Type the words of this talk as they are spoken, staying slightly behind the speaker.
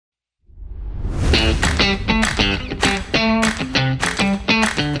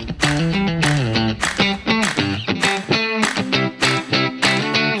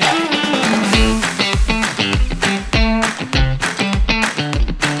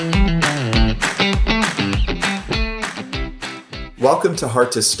Welcome to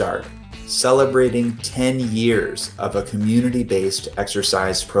Heart to Start, celebrating 10 years of a community-based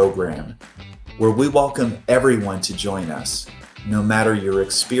exercise program where we welcome everyone to join us, no matter your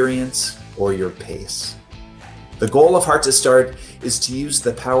experience or your pace. The goal of Heart to Start is to use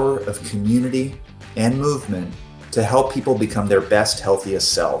the power of community and movement to help people become their best,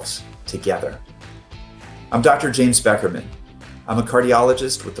 healthiest selves together. I'm Dr. James Beckerman. I'm a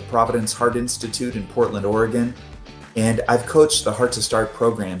cardiologist with the Providence Heart Institute in Portland, Oregon, and I've coached the Heart to Start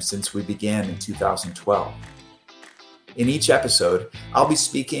program since we began in 2012. In each episode, I'll be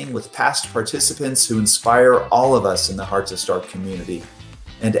speaking with past participants who inspire all of us in the Heart to Start community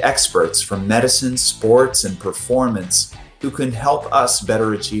and experts from medicine, sports, and performance who can help us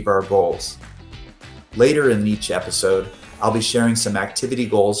better achieve our goals. Later in each episode, I'll be sharing some activity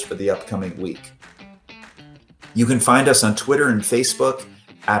goals for the upcoming week. You can find us on Twitter and Facebook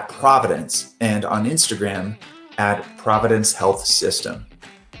at Providence and on Instagram at Providence Health System.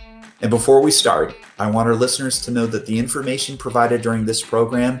 And before we start, I want our listeners to know that the information provided during this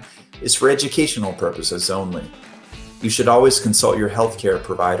program is for educational purposes only. You should always consult your healthcare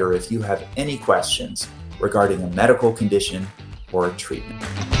provider if you have any questions regarding a medical condition or a treatment.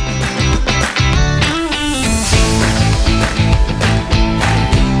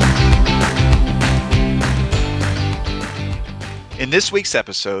 In this week's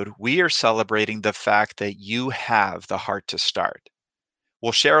episode, we are celebrating the fact that you have the Heart to Start.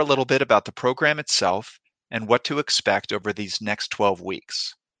 We'll share a little bit about the program itself and what to expect over these next 12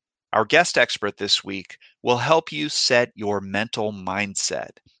 weeks. Our guest expert this week will help you set your mental mindset,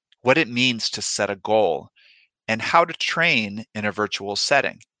 what it means to set a goal, and how to train in a virtual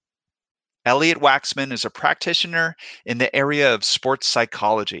setting. Elliot Waxman is a practitioner in the area of sports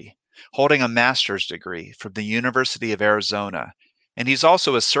psychology, holding a master's degree from the University of Arizona, and he's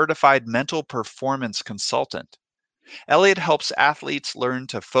also a certified mental performance consultant. Elliot helps athletes learn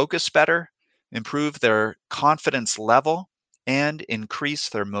to focus better, improve their confidence level, and increase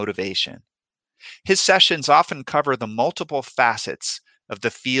their motivation. His sessions often cover the multiple facets of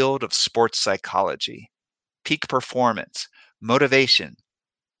the field of sports psychology: peak performance, motivation,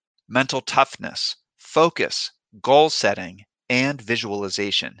 mental toughness, focus, goal setting, and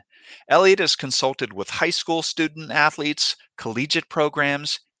visualization. Elliot has consulted with high school student athletes, collegiate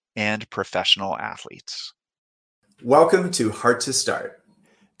programs, and professional athletes. Welcome to Heart to Start.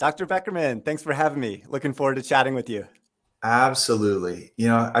 Dr. Beckerman, thanks for having me. Looking forward to chatting with you. Absolutely.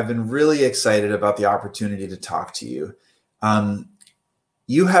 I've been really excited about the opportunity to talk to you.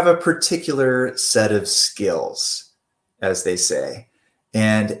 You have a particular set of skills, as they say.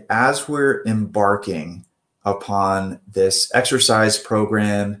 And as we're embarking upon this exercise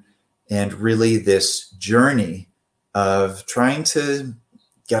program and really this journey of trying to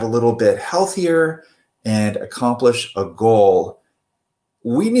get a little bit healthier and accomplish a goal,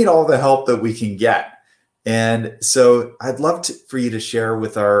 we need all the help that we can get. And so I'd love for you to share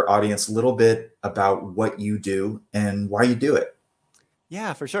with our audience a little bit about what you do and why you do it.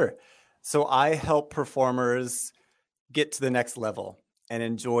 Yeah, for sure. So I help performers get to the next level and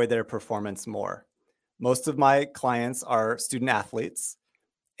enjoy their performance more. Most of my clients are student athletes,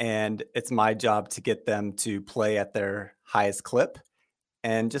 and it's my job to get them to play at their highest clip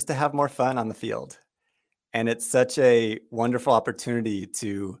and just to have more fun on the field. And it's such a wonderful opportunity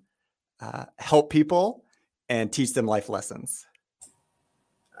to help people and teach them life lessons.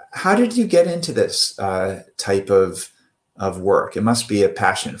 How did you get into this type of work? It must be a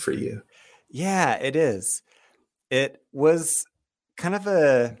passion for you. Yeah, it is. It was kind of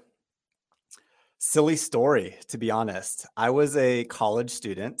a silly story, to be honest. I was a college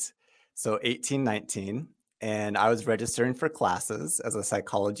student, so 18, 19, and I was registering for classes as a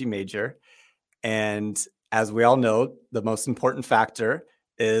psychology major. And as we all know, the most important factor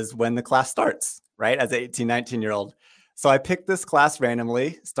is when the class starts, right? As an 18, 19-year-old. So I picked this class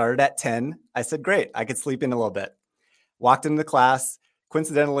randomly, started at 10. I said, great, I could sleep in a little bit. Walked into the class.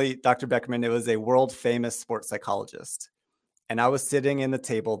 Coincidentally, Dr. Beckerman, it was a world famous sports psychologist. And I was sitting in the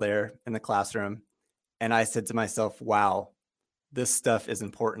table there in the classroom. And I said to myself, wow, this stuff is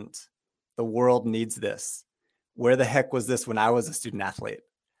important. The world needs this. Where the heck was this when I was a student athlete?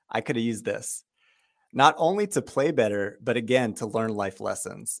 I could have used this. Not only to play better, but again, to learn life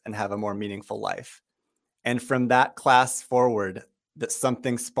lessons and have a more meaningful life. And from that class forward, that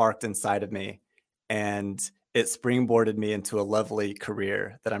something sparked inside of me, and it springboarded me into a lovely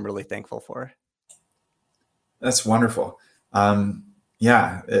career that I'm really thankful for. That's wonderful.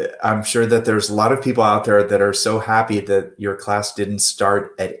 Yeah, I'm sure that there's a lot of people out there that are so happy that your class didn't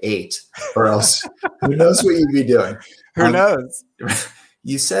start at 8, or else who knows what you'd be doing. Who knows?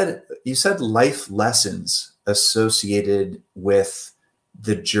 You said life lessons associated with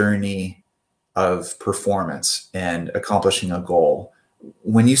the journey of performance and accomplishing a goal.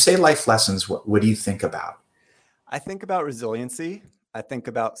 When you say life lessons, what do you think about? I think about resiliency. I think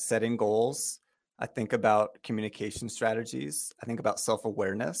about setting goals. I think about communication strategies. I think about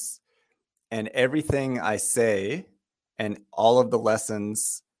self-awareness. And everything I say and all of the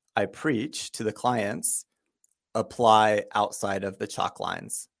lessons I preach to the clients apply outside of the chalk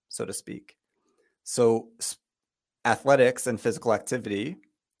lines, so to speak. So athletics and physical activity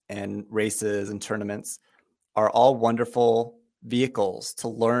and races and tournaments are all wonderful vehicles to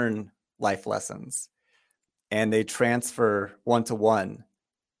learn life lessons. And they transfer one-to-one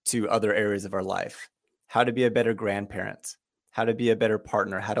to other areas of our life. How to be a better grandparent, how to be a better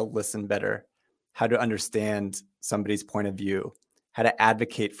partner, how to listen better, how to understand somebody's point of view, how to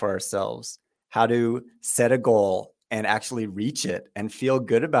advocate for ourselves, how to set a goal and actually reach it and feel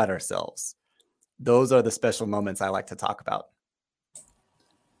good about ourselves. Those are the special moments I like to talk about.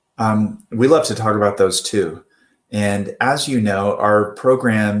 We love to talk about those too. And as you know, our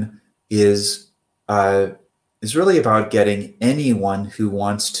program is really about getting anyone who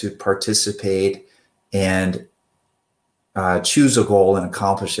wants to participate and choose a goal and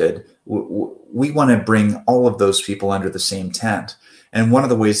accomplish it. We want to bring all of those people under the same tent. And one of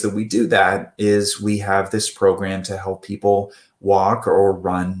the ways that we do that is we have this program to help people walk or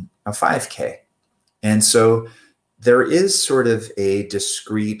run a 5K. And so there is sort of a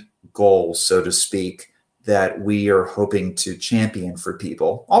discrete goal, so to speak, that we are hoping to champion for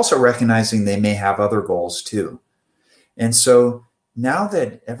people, also recognizing they may have other goals too. And so now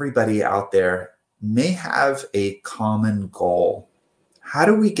that everybody out there may have a common goal, how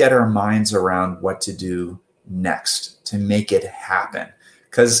do we get our minds around what to do next to make it happen?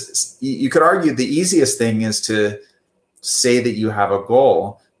 Because you could argue the easiest thing is to say that you have a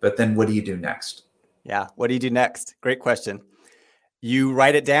goal, but then what do you do next? Yeah, what do you do next? Great question. You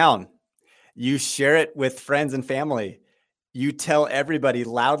write it down. You share it with friends and family. You tell everybody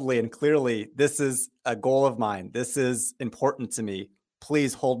loudly and clearly, this is a goal of mine. This is important to me.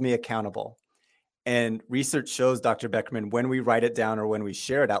 Please hold me accountable. And research shows, Dr. Beckerman, when we write it down or when we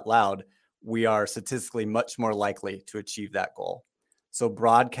share it out loud, we are statistically much more likely to achieve that goal. So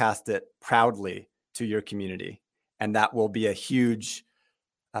broadcast it proudly to your community. And that will be a huge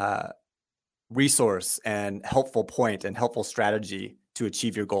resource and helpful point and helpful strategy to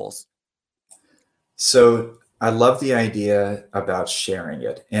achieve your goals. So I love the idea about sharing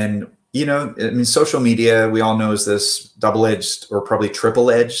it. And, you know, I mean, social media, we all know, is this double-edged or probably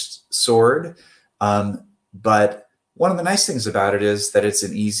triple-edged sword. But one of the nice things about it is that it's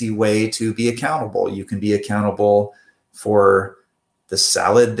an easy way to be accountable. You can be accountable for the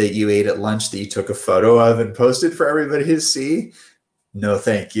salad that you ate at lunch that you took a photo of and posted for everybody to see. No,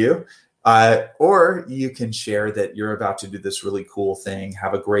 thank you. Or you can share that you're about to do this really cool thing,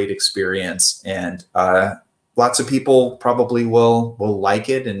 have a great experience, and lots of people probably will like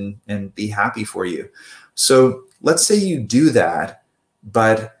it and be happy for you. So let's say you do that,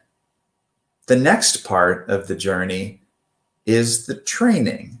 but the next part of the journey is the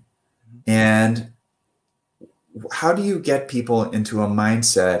training. And how do you get people into a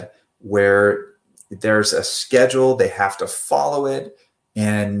mindset where there's a schedule, they have to follow it,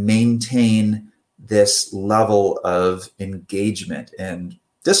 and maintain this level of engagement and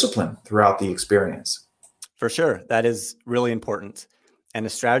discipline throughout the experience? For sure. That is really important. And a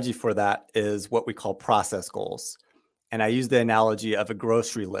strategy for that is what we call process goals. And I use the analogy of a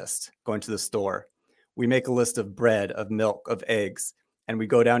grocery list going to the store. We make a list of bread, of milk, of eggs, and we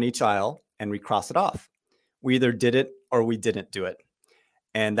go down each aisle and we cross it off. We either did it or we didn't do it.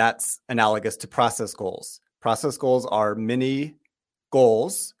 And that's analogous to process goals. Process goals are mini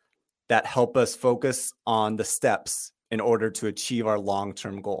goals that help us focus on the steps in order to achieve our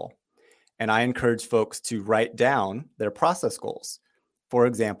long-term goal. And I encourage folks to write down their process goals. For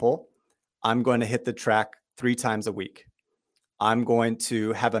example, I'm going to hit the track 3 times a week. I'm going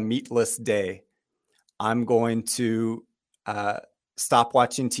to have a meatless day. I'm going to stop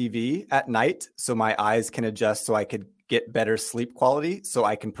watching TV at night so my eyes can adjust so I could get better sleep quality so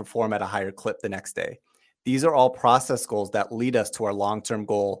I can perform at a higher clip the next day. These are all process goals that lead us to our long-term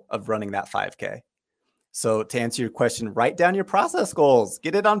goal of running that 5K. So to answer your question, write down your process goals,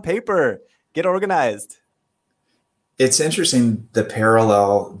 get it on paper, get organized. It's interesting, the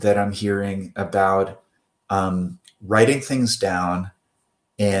parallel that I'm hearing about writing things down,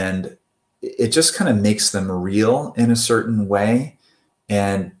 and it just kind of makes them real in a certain way.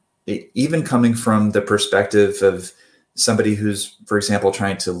 And even coming from the perspective of somebody who's, for example,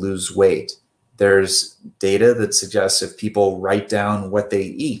 trying to lose weight, there's data that suggests if people write down what they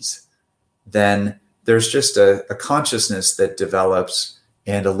eat, then there's just a consciousness that develops,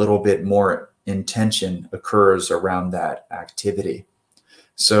 and a little bit more intention occurs around that activity.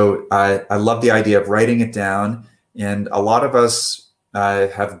 So I love the idea of writing it down. And a lot of us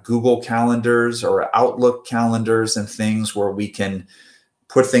have Google calendars or Outlook calendars and things where we can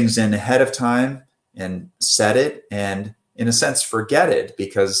put things in ahead of time and set it, and in a sense forget it,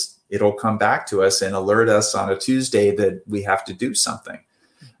 because it'll come back to us and alert us on a Tuesday that we have to do something.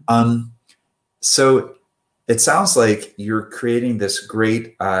 So it sounds like you're creating this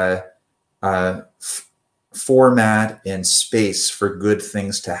great format and space for good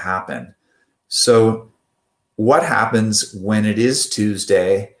things to happen. So what happens when it is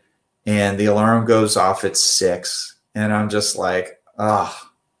Tuesday and the alarm goes off at 6 and I'm just like, oh,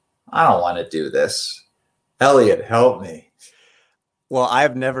 I don't want to do this. Elliot, help me. Well,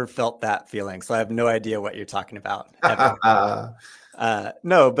 I've never felt that feeling, so I have no idea what you're talking about.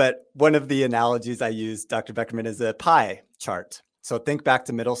 No, but one of the analogies I use, Dr. Beckerman, is a pie chart. So think back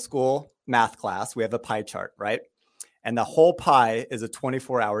to middle school math class. We have a pie chart, right? And the whole pie is a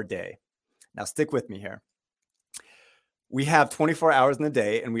 24-hour day. Now stick with me here. We have 24 hours in the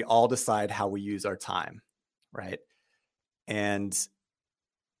day, and we all decide how we use our time, right? And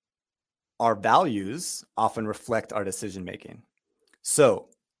our values often reflect our decision-making. So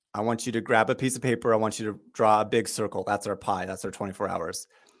I want you to grab a piece of paper. I want you to draw a big circle. That's our pie. That's our 24 hours.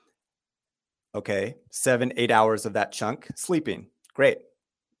 Okay, 7-8 hours of that chunk, sleeping. Great.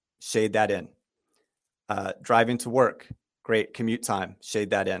 Shade that in. Driving to work. Great. Commute time. Shade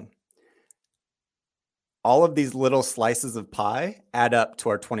that in. All of these little slices of pie add up to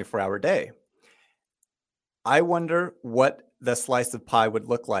our 24-hour day. I wonder what the slice of pie would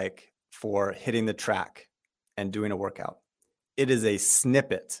look like for hitting the track and doing a workout. It is a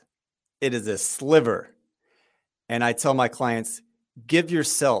snippet. It is a sliver. And I tell my clients, give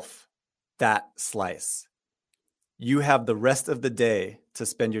yourself that slice. You have the rest of the day to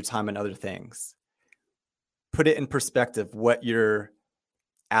spend your time on other things. Put it in perspective, what you're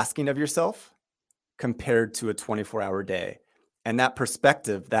asking of yourself compared to a 24-hour day. And that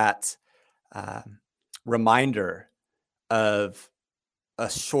perspective, that reminder of a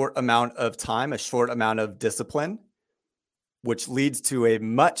short amount of time, a short amount of discipline, which leads to a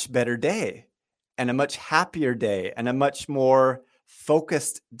much better day and a much happier day and a much more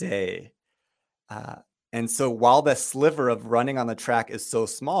focused day. And so while the sliver of running on the track is so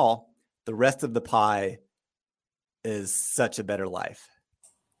small, the rest of the pie is such a better life.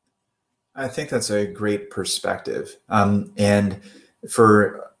 I think that's a great perspective. And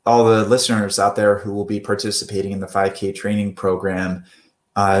for all the listeners out there who will be participating in the 5K training program,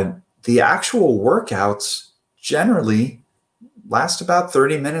 the actual workouts generally last about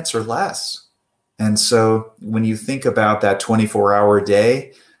 30 minutes or less. And so when you think about that 24-hour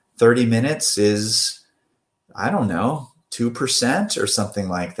day, 30 minutes is, I don't know, 2% or something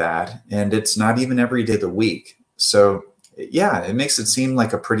like that. And it's not even every day of the week. So yeah, it makes it seem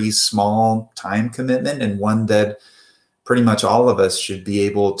like a pretty small time commitment, and one that pretty much all of us should be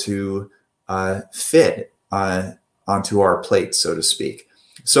able to fit onto our plate, so to speak.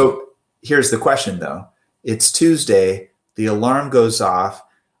 So here's the question though. It's Tuesday, the alarm goes off.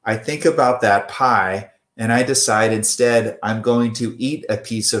 I think about that pie and I decide instead I'm going to eat a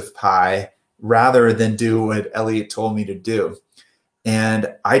piece of pie rather than do what Elliot told me to do.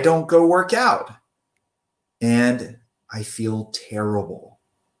 And I don't go work out. And I feel terrible.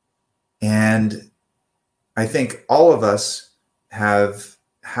 And I think all of us have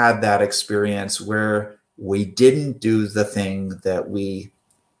had that experience where we didn't do the thing that we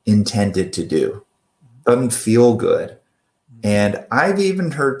intended to do. Doesn't feel good. And I've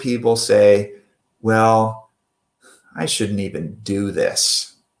even heard people say, well, I shouldn't even do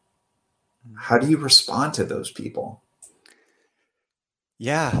this. How do you respond to those people?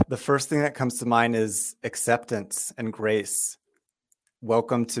 Yeah, the first thing that comes to mind is acceptance and grace.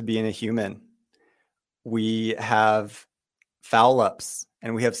 Welcome to being a human. We have foul ups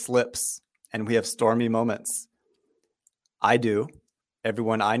and we have slips and we have stormy moments. I do.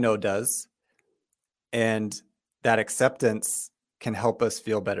 Everyone I know does. And that acceptance can help us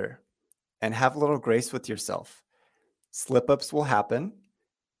feel better and have a little grace with yourself. Slip ups will happen.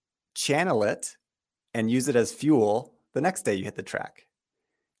 Channel it and use it as fuel the next day you hit the track.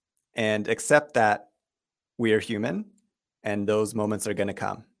 And accept that we are human and those moments are going to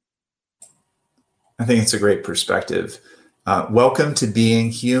come. I think it's a great perspective. Welcome to being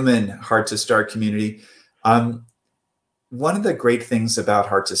human, Heart to Start community. One of the great things about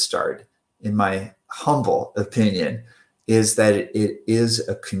Heart to Start, in my humble opinion, is that it is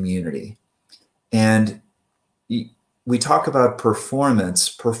a community. And we talk about performance.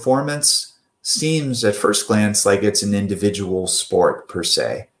 Performance seems at first glance like it's an individual sport per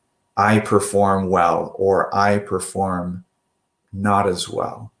se. I perform well or I perform not as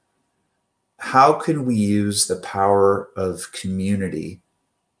well. How can we use the power of community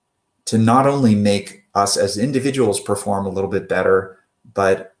to not only make us as individuals perform a little bit better,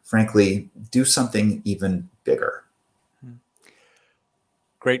 but frankly, do something even bigger?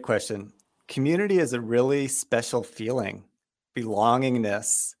 Great question. Community is a really special feeling.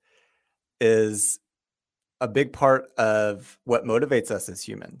 Belongingness is a big part of what motivates us as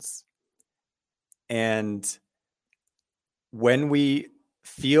humans. And when we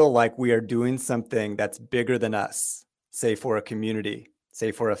feel like we are doing something that's bigger than us, say for a community,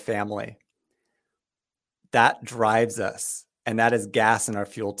 say for a family, that drives us, and that is gas in our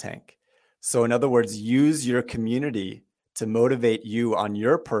fuel tank. So in other words, use your community to motivate you on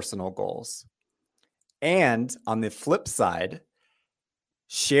your personal goals. And on the flip side,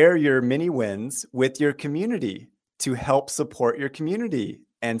 share your mini wins with your community to help support your community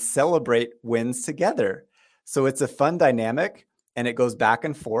and celebrate wins together. So it's a fun dynamic, and it goes back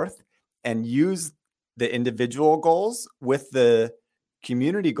and forth, and use the individual goals with the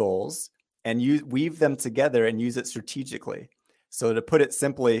community goals and weave them together and use it strategically. So to put it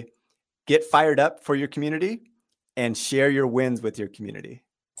simply, get fired up for your community and share your wins with your community.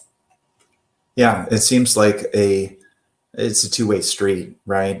 Yeah, it seems like it's a two-way street,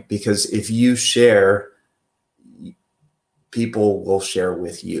 right? Because if you share, people will share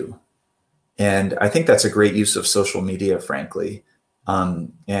with you. And I think that's a great use of social media, frankly.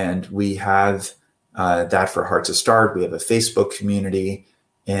 And we have that for Heart to Start. We have a Facebook community.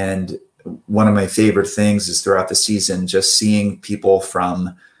 And one of my favorite things is throughout the season, just seeing people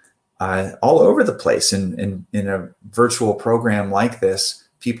from all over the place. In a virtual program like this,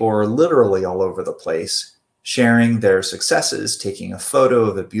 people are literally all over the place, sharing their successes, taking a photo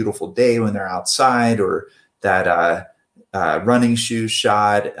of a beautiful day when they're outside, or that running shoe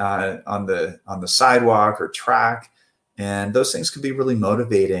shot on the sidewalk or track. And those things can be really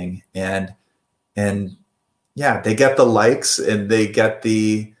motivating. And yeah, they get the likes and they get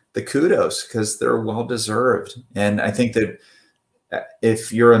the kudos because they're well deserved. And I think that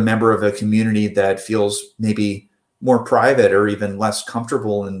if you're a member of a community that feels maybe more private or even less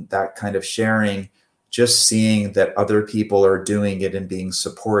comfortable in that kind of sharing, just seeing that other people are doing it and being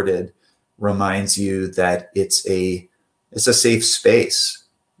supported reminds you that it's a safe space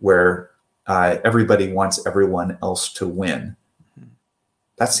where everybody wants everyone else to win.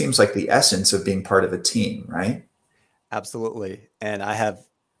 That seems like the essence of being part of a team, right? Absolutely. And I have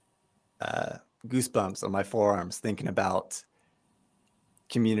goosebumps on my forearms thinking about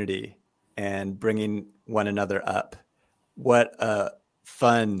community and bringing one another up. What a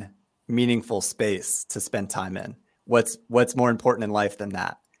fun, meaningful space to spend time in. What's more important in life than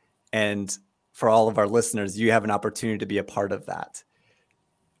that? And for all of our listeners, you have an opportunity to be a part of that.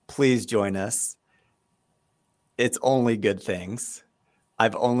 Please join us. It's only good things.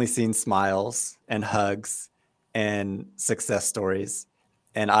 I've only seen smiles and hugs and success stories.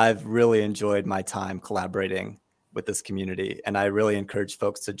 And I've really enjoyed my time collaborating with this community. And I really encourage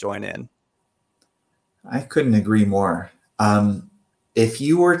folks to join in. I couldn't agree more. If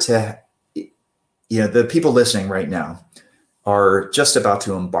you were to, the people listening right now are just about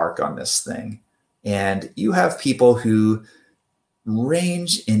to embark on this thing. And you have people who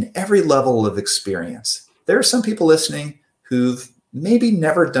range in every level of experience. There are some people listening who've maybe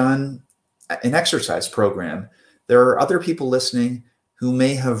never done an exercise program. There are other people listening who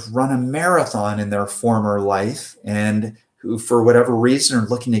may have run a marathon in their former life and who, for whatever reason, are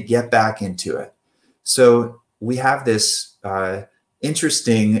looking to get back into it. So we have this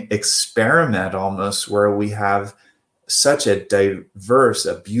interesting experiment almost where we have such a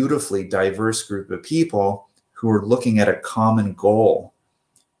beautifully diverse group of people who are looking at a common goal.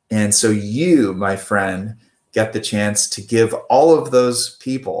 And so you, my friend, get the chance to give all of those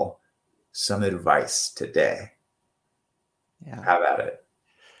people some advice today. Yeah. How about it?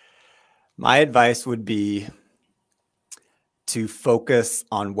 My advice would be to focus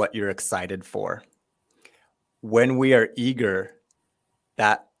on what you're excited for. When we are eager,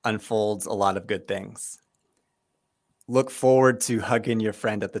 that unfolds a lot of good things. Look forward to hugging your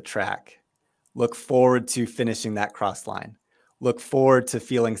friend at the track. Look forward to finishing that cross line. Look forward to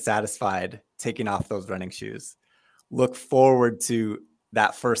feeling satisfied taking off those running shoes. Look forward to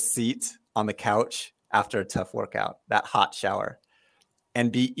that first seat on the couch after a tough workout, that hot shower,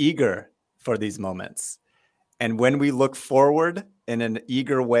 and be eager for these moments. And when we look forward in an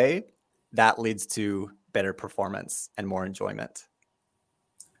eager way, that leads to better performance and more enjoyment.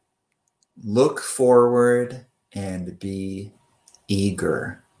 Look forward and be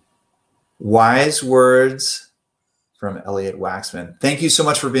eager. Wise words from Elliot Waxman. Thank you so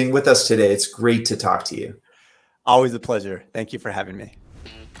much for being with us today. It's great to talk to you. Always a pleasure. Thank you for having me.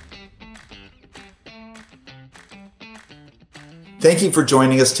 Thank you for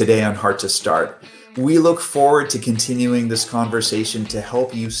joining us today on Heart to Start. We look forward to continuing this conversation to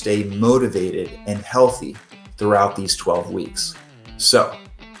help you stay motivated and healthy throughout these 12 weeks. So,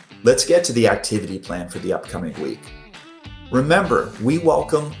 let's get to the activity plan for the upcoming week. Remember, we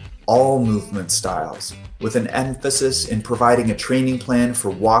welcome all movement styles with an emphasis in providing a training plan for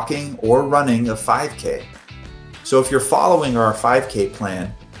walking or running a 5K. So if you're following our 5K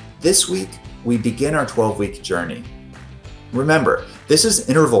plan, this week we begin our 12-week journey. Remember, this is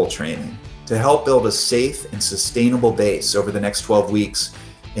interval training to help build a safe and sustainable base over the next 12 weeks,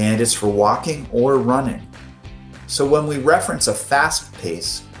 and it's for walking or running. So when we reference a fast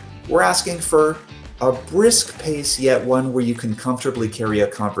pace, we're asking for a brisk pace, yet one where you can comfortably carry a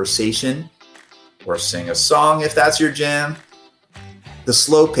conversation or sing a song if that's your jam. The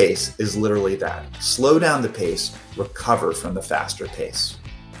slow pace is literally that. Slow down the pace, recover from the faster pace.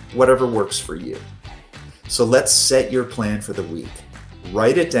 Whatever works for you. So let's set your plan for the week.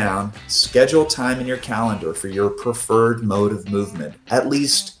 Write it down, schedule time in your calendar for your preferred mode of movement, at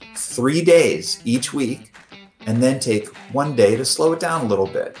least 3 days each week, and then take 1 day to slow it down a little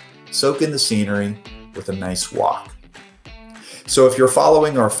bit. Soak in the scenery with a nice walk. So if you're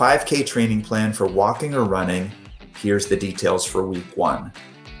following our 5K training plan for walking or running, here's the details for week 1.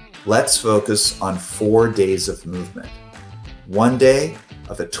 Let's focus on 4 days of movement. 1 day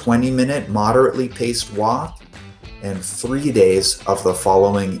of a 20-minute moderately paced walk and 3 days of the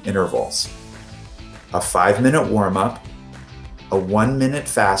following intervals: a 5-minute warm-up, a 1-minute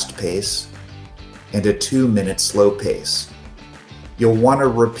fast pace, and a 2-minute slow pace. You'll want to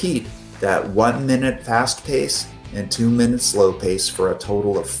repeat that 1-minute fast pace and 2-minute slow pace for a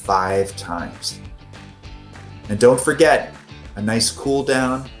total of 5 times. And don't forget, a nice cool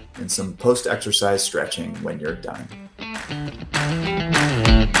down and some post-exercise stretching when you're done.